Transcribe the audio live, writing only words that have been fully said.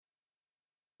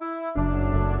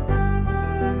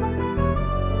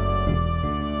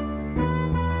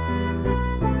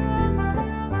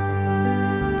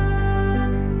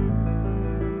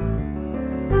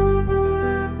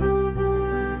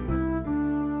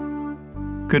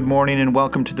Good morning and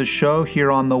welcome to the show. Here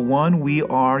on The One, we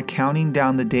are counting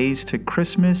down the days to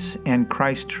Christmas and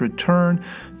Christ's return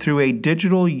through a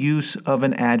digital use of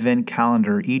an Advent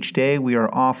calendar. Each day we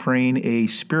are offering a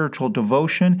spiritual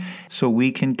devotion so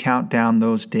we can count down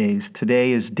those days.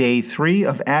 Today is day 3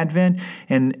 of Advent,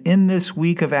 and in this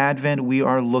week of Advent we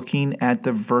are looking at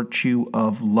the virtue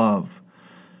of love.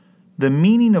 The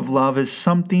meaning of love is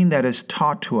something that is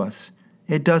taught to us.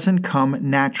 It doesn't come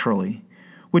naturally.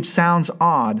 Which sounds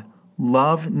odd.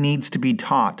 Love needs to be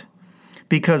taught,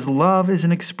 because love is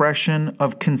an expression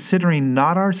of considering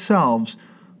not ourselves,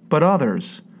 but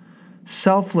others.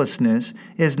 Selflessness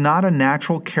is not a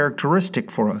natural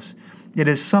characteristic for us. It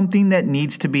is something that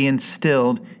needs to be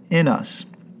instilled in us.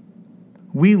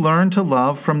 We learn to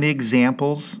love from the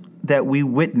examples that we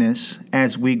witness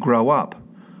as we grow up.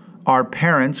 Our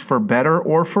parents, for better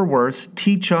or for worse,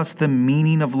 teach us the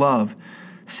meaning of love.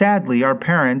 Sadly, our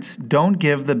parents don't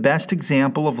give the best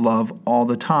example of love all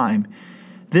the time.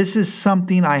 This is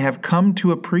something I have come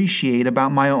to appreciate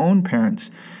about my own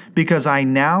parents, because I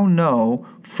now know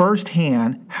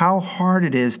firsthand how hard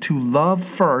it is to love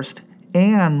first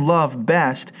and love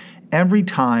best every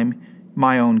time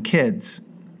my own kids.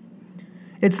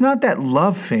 It's not that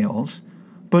love fails,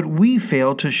 but we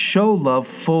fail to show love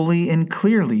fully and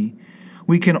clearly.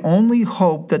 We can only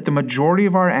hope that the majority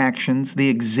of our actions, the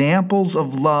examples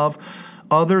of love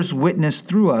others witness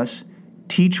through us,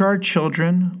 teach our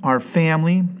children, our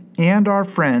family, and our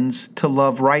friends to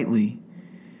love rightly.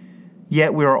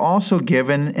 Yet we are also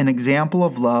given an example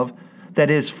of love that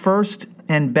is first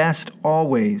and best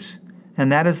always, and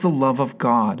that is the love of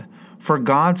God. For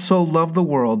God so loved the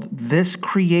world, this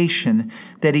creation,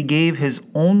 that He gave His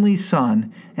only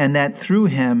Son, and that through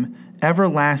Him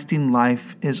everlasting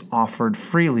life is offered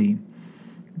freely.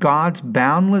 God's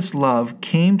boundless love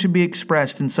came to be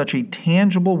expressed in such a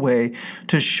tangible way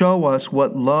to show us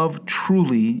what love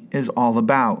truly is all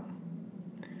about.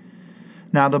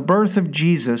 Now, the birth of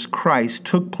Jesus Christ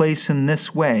took place in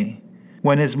this way.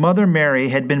 When His mother Mary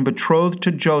had been betrothed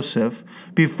to Joseph,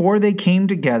 before they came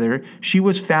together, she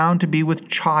was found to be with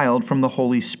child from the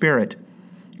Holy Spirit.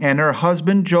 And her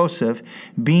husband Joseph,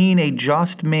 being a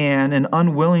just man and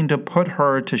unwilling to put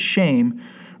her to shame,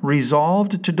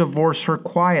 resolved to divorce her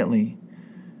quietly.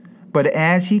 But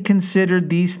as he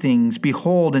considered these things,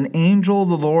 behold, an angel of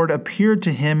the Lord appeared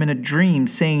to him in a dream,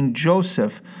 saying,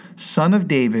 Joseph, son of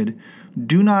David,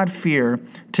 do not fear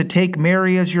to take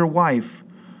Mary as your wife,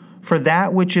 for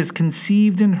that which is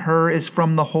conceived in her is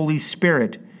from the Holy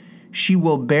Spirit. She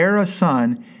will bear a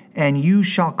son, and you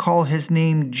shall call his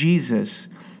name Jesus,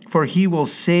 for he will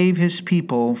save his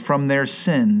people from their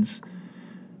sins.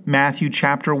 Matthew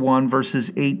chapter 1,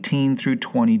 verses 18 through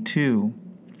 22.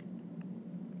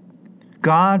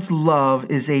 God's love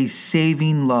is a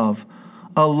saving love,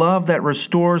 a love that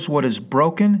restores what is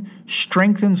broken,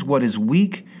 strengthens what is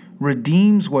weak,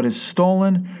 redeems what is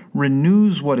stolen,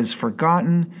 renews what is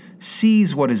forgotten,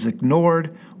 sees what is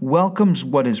ignored, welcomes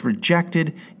what is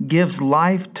rejected, gives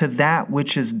life to that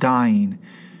which is dying.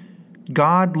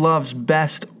 God loves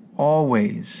best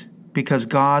always, because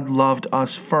God loved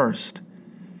us first.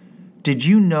 Did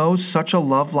you know such a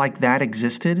love like that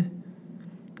existed?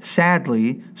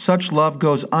 Sadly, such love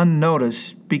goes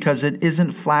unnoticed because it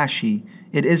isn't flashy,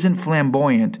 it isn't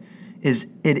flamboyant, it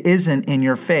isn't in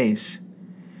your face.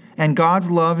 And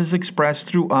God's love is expressed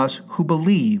through us who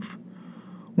believe.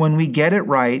 When we get it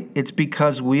right, it's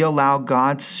because we allow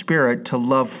God's Spirit to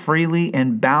love freely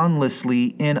and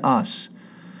boundlessly in us.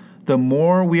 The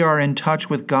more we are in touch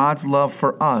with God's love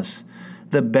for us,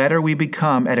 the better we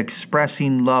become at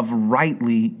expressing love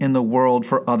rightly in the world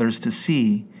for others to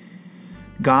see.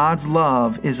 God's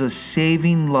love is a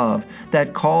saving love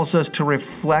that calls us to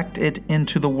reflect it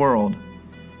into the world.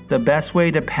 The best way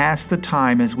to pass the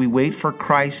time as we wait for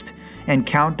Christ and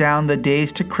count down the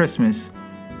days to Christmas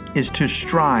is to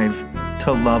strive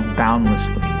to love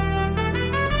boundlessly.